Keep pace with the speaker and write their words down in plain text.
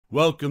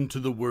Welcome to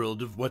the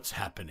world of What's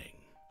Happening,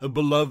 a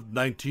beloved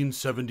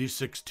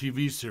 1976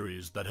 TV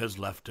series that has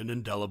left an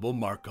indelible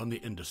mark on the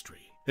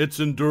industry. Its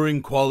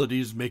enduring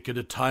qualities make it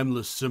a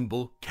timeless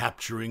symbol,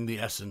 capturing the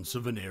essence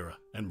of an era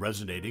and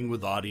resonating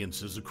with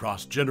audiences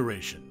across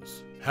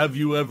generations. Have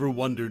you ever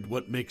wondered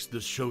what makes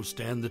this show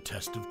stand the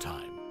test of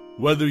time?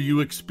 Whether you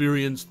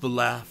experienced the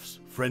laughs,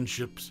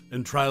 friendships,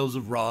 and trials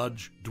of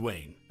Raj,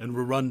 Dwayne, and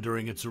Rerun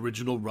during its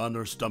original run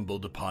or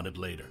stumbled upon it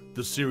later,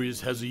 the series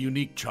has a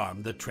unique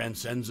charm that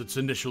transcends its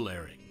initial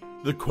airing.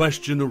 The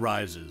question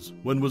arises,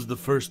 when was the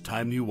first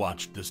time you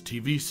watched this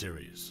TV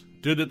series?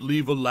 Did it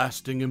leave a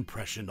lasting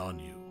impression on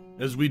you?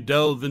 As we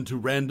delve into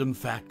random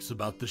facts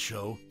about the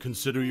show,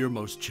 consider your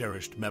most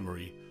cherished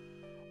memory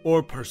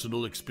or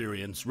personal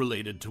experience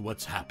related to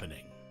What's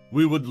Happening.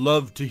 We would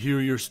love to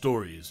hear your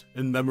stories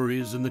and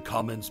memories in the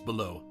comments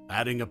below,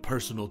 adding a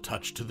personal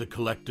touch to the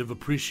collective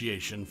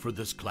appreciation for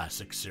this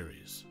classic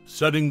series.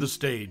 Setting the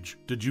stage,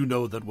 did you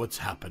know that What's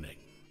Happening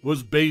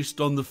was based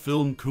on the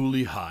film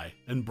Cooley High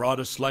and brought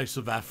a slice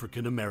of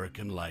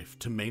African-American life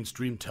to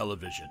mainstream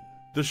television?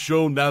 The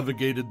show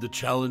navigated the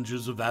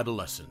challenges of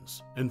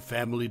adolescence and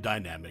family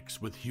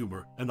dynamics with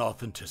humor and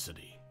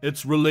authenticity.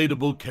 Its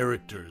relatable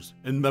characters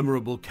and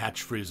memorable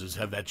catchphrases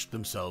have etched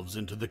themselves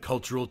into the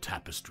cultural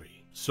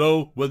tapestry.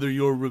 So, whether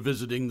you're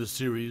revisiting the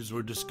series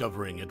or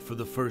discovering it for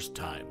the first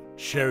time,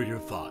 share your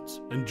thoughts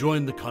and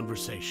join the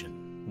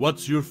conversation.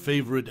 What's your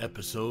favorite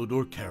episode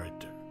or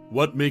character?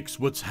 What makes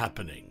What's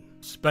Happening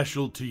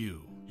special to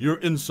you? Your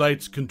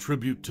insights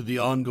contribute to the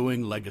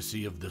ongoing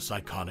legacy of this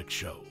iconic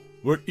show.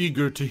 We're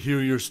eager to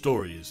hear your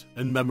stories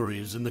and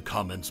memories in the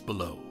comments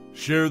below.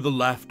 Share the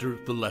laughter,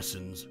 the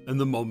lessons, and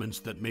the moments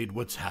that made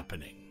What's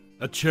Happening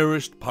a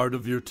cherished part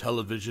of your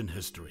television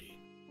history.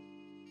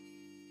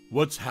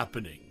 What's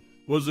Happening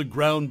was a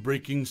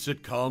groundbreaking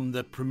sitcom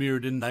that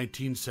premiered in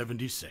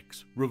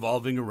 1976,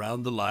 revolving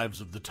around the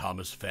lives of the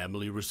Thalmus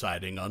family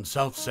residing on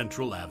South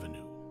Central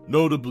Avenue.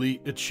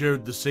 Notably, it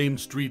shared the same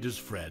street as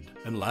Fred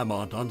and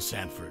Lamont on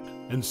Sanford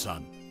and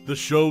Son. The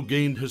show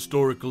gained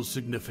historical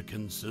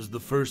significance as the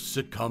first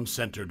sitcom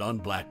centered on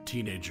black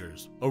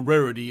teenagers, a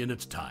rarity in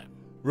its time.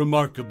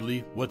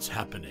 Remarkably, What's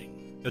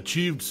Happening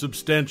achieved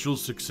substantial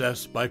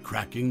success by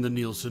cracking the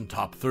Nielsen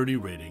Top 30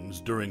 ratings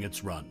during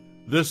its run.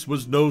 This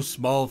was no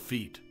small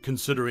feat,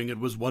 considering it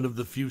was one of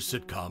the few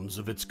sitcoms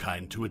of its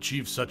kind to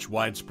achieve such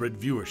widespread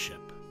viewership.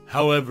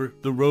 However,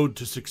 the road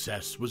to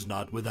success was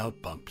not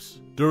without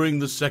bumps. During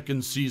the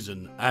second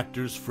season,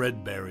 actors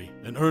Fred Barry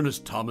and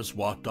Ernest Thomas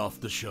walked off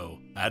the show,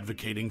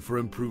 advocating for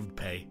improved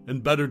pay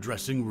and better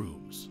dressing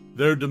rooms.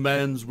 Their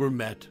demands were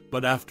met,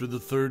 but after the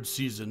third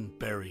season,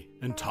 Barry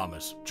and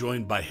Thomas,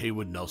 joined by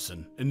Haywood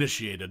Nelson,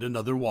 initiated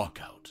another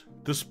walkout.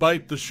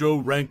 Despite the show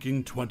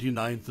ranking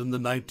 29th in the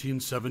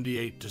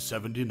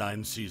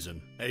 1978-79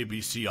 season,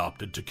 ABC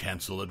opted to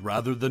cancel it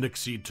rather than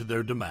accede to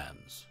their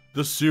demands.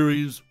 The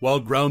series,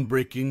 while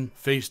groundbreaking,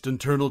 faced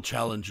internal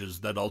challenges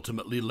that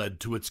ultimately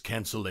led to its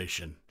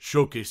cancellation,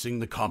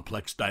 showcasing the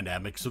complex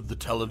dynamics of the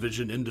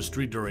television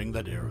industry during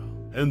that era.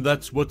 And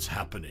that's What's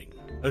Happening,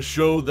 a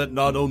show that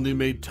not only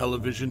made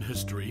television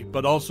history,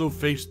 but also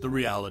faced the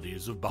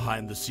realities of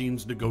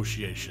behind-the-scenes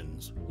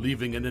negotiations,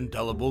 leaving an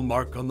indelible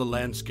mark on the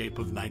landscape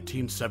of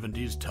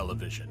 1970s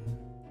television.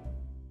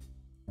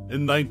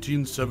 In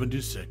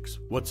 1976,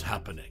 What's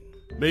Happening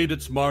made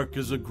its mark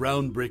as a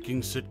groundbreaking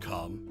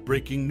sitcom,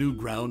 breaking new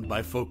ground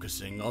by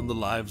focusing on the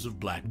lives of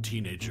black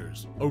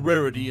teenagers, a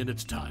rarity in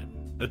its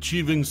time.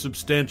 Achieving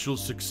substantial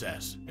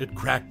success, it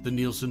cracked the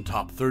Nielsen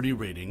Top 30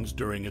 ratings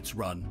during its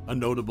run, a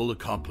notable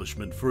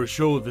accomplishment for a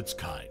show of its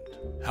kind.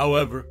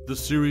 However, the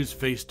series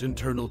faced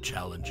internal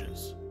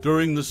challenges.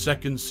 During the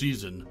second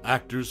season,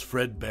 actors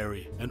Fred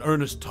Barry and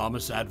Ernest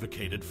Thomas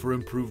advocated for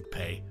improved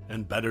pay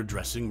and better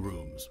dressing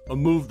rooms, a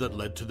move that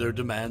led to their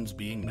demands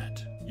being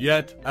met.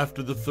 Yet,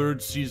 after the third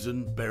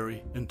season,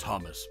 Barry and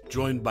Thomas,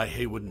 joined by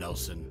Haywood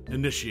Nelson,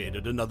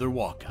 initiated another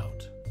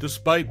walkout.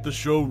 Despite the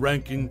show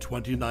ranking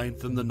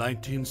 29th in the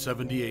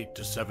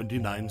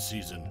 1978-79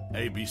 season,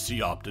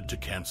 ABC opted to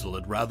cancel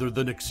it rather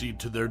than accede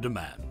to their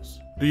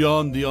demands.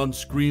 Beyond the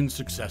on-screen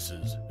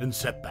successes and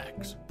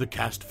setbacks, the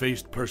cast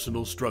faced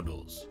personal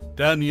struggles.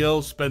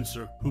 Danielle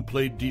Spencer, who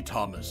played Dee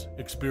Thomas,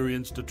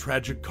 experienced a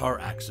tragic car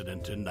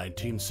accident in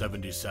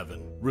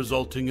 1977,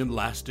 resulting in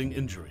lasting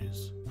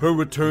injuries. Her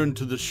return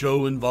to the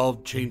show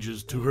involved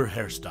changes to her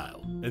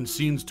hairstyle and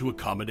scenes to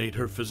accommodate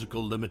her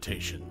physical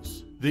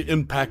limitations. The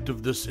impact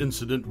of this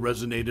incident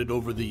resonated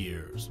over the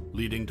years,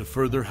 leading to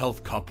further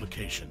health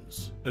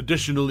complications.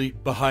 Additionally,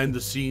 behind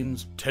the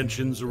scenes,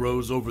 tensions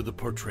arose over the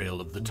portrayal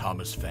of the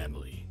Thomas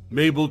family.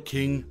 Mabel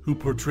King, who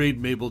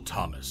portrayed Mabel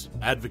Thomas,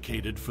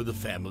 advocated for the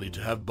family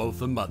to have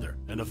both a mother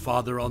and a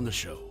father on the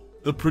show.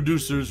 The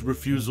producer's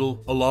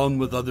refusal, along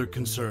with other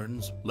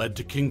concerns, led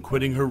to King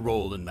quitting her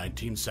role in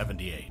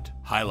 1978,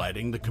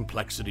 highlighting the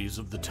complexities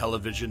of the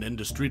television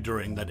industry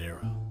during that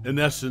era. In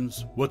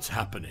essence, What's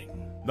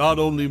Happening not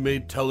only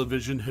made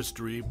television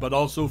history, but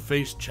also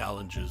faced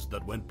challenges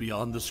that went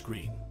beyond the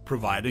screen,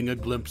 providing a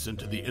glimpse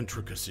into the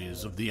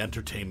intricacies of the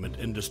entertainment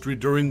industry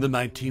during the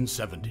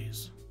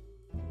 1970s.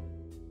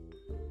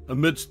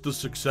 amidst the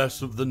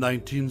success of the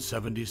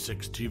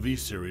 1976 TV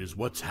series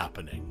What's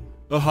Happening.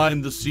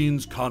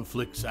 Behind-the-scenes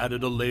conflicts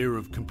added a layer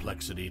of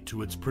complexity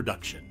to its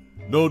production.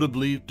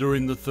 Notably,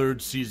 during the third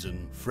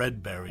season,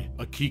 Fred Barry,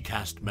 a key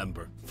cast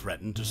member,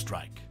 threatened to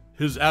strike.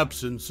 His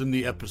absence in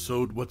the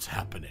episode What's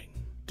Happening.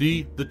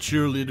 Dee, the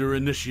cheerleader,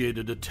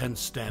 initiated a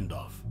tense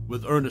standoff,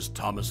 with Ernest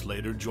Thomas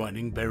later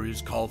joining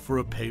Barry's call for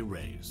a pay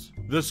raise.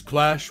 This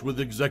clash with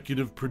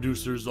executive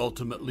producers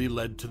ultimately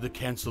led to the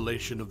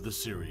cancellation of the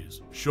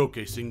series,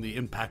 showcasing the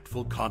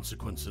impactful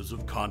consequences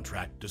of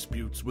contract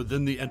disputes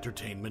within the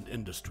entertainment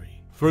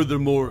industry.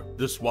 Furthermore,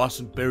 this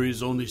wasn't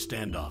Barry's only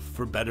standoff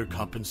for better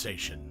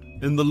compensation.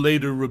 In the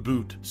later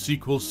reboot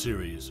sequel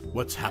series,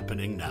 What's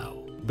Happening Now?,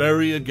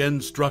 Barry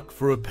again struck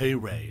for a pay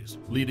raise,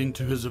 leading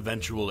to his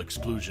eventual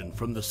exclusion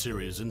from the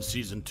series in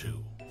Season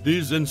 2.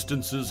 These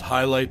instances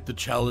highlight the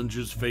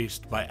challenges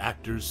faced by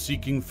actors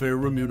seeking fair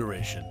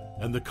remuneration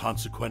and the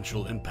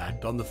consequential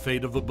impact on the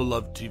fate of a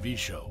beloved TV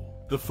show.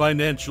 The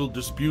financial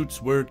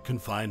disputes weren't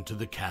confined to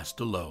the cast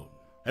alone.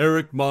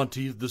 Eric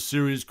Monti, the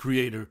series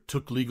creator,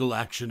 took legal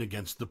action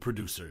against the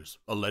producers,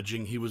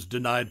 alleging he was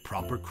denied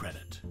proper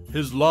credit.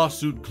 His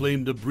lawsuit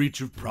claimed a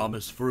breach of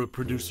promise for a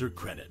producer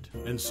credit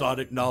and sought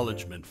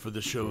acknowledgement for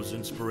the show's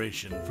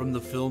inspiration from the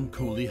film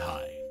Cooley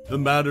High. The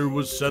matter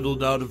was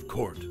settled out of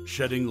court,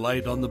 shedding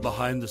light on the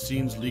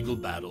behind-the-scenes legal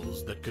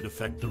battles that could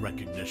affect the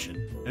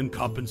recognition and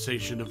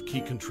compensation of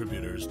key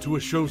contributors to a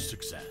show's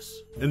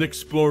success, and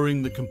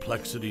exploring the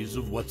complexities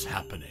of what's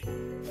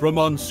happening. From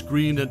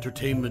on-screen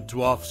entertainment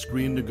to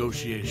off-screen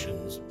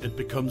negotiations, it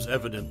becomes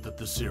evident that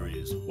the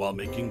series, while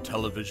making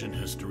television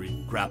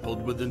history,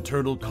 grappled with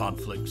internal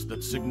conflicts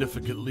that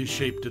significantly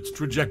shaped its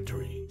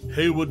trajectory.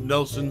 Haywood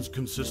Nelson's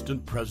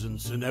consistent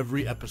presence in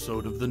every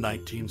episode of the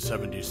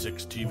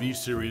 1976 TV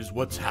series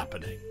What's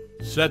Happening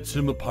sets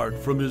him apart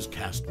from his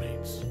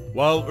castmates.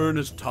 While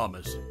Ernest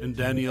Thomas and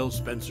Danielle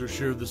Spencer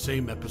share the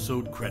same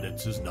episode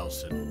credits as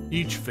Nelson,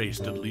 each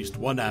faced at least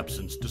one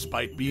absence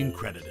despite being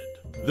credited.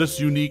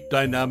 This unique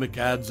dynamic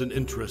adds an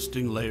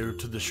interesting layer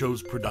to the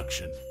show's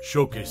production,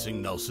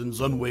 showcasing Nelson's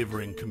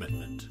unwavering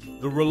commitment.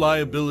 The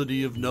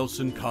reliability of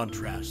Nelson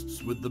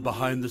contrasts with the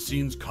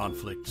behind-the-scenes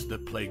conflicts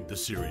that plagued the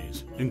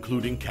series,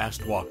 including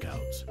cast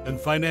walkouts and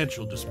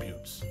financial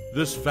disputes.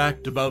 This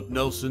fact about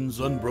Nelson's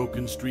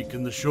unbroken streak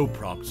in the show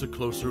prompts a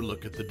closer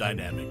look at the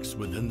dynamics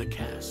within the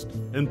cast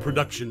and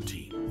production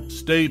team.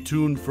 Stay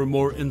tuned for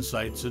more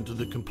insights into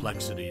the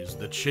complexities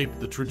that shape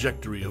the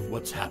trajectory of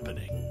What's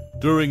Happening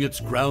during its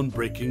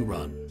groundbreaking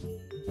run.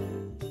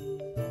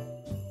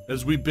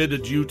 As we bid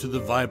adieu to the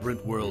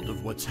vibrant world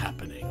of What's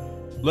Happening,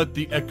 let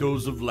the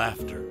echoes of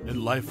laughter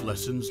and life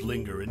lessons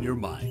linger in your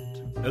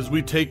mind. As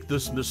we take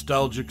this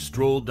nostalgic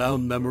stroll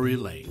down memory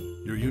lane,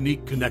 your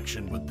unique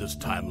connection with this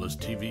timeless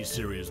TV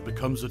series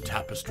becomes a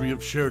tapestry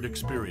of shared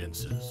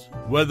experiences.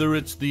 Whether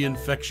it's the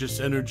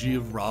infectious energy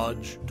of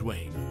Raj,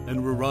 Dwayne,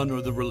 and Rerun,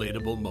 or the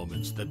relatable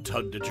moments that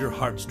tugged at your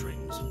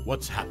heartstrings,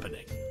 What's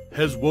Happening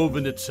has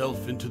woven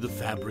itself into the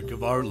fabric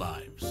of our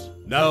lives.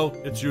 Now,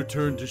 it's your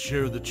turn to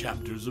share the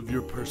chapters of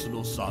your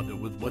personal saga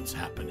with What's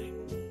Happening.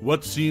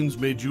 What scenes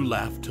made you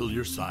laugh till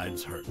your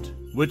sides hurt?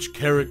 Which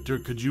character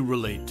could you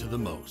relate to the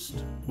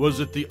most? Was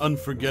it the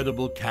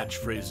unforgettable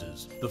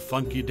catchphrases, the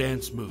funky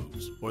dance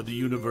moves, or the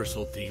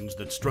universal themes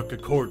that struck a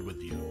chord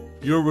with you?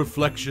 Your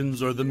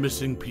reflections are the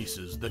missing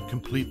pieces that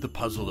complete the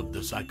puzzle of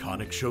this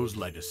iconic show's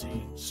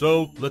legacy.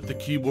 So, let the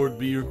keyboard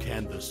be your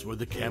canvas or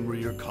the camera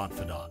your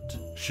confidant.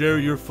 Share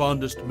your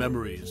fondest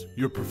memories,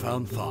 your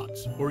profound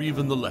thoughts, or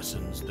even the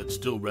lessons that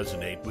still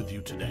resonate with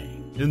you today.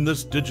 In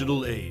this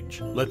digital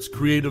age, let's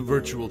create a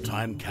virtual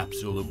time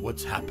capsule of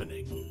what's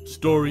happening.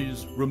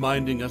 Stories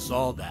reminding us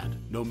all that,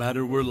 no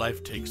matter where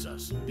life takes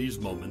us, these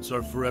moments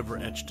are forever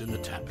etched in the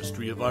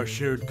tapestry of our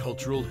shared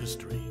cultural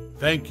history.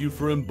 Thank you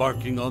for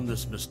embarking on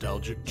this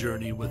nostalgic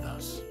journey with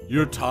us.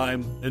 Your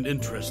time and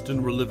interest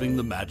in reliving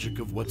the magic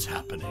of what's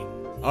happening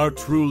are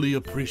truly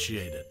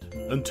appreciated.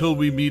 Until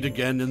we meet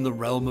again in the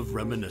realm of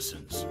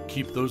reminiscence,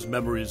 keep those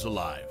memories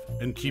alive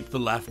and keep the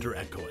laughter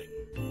echoing.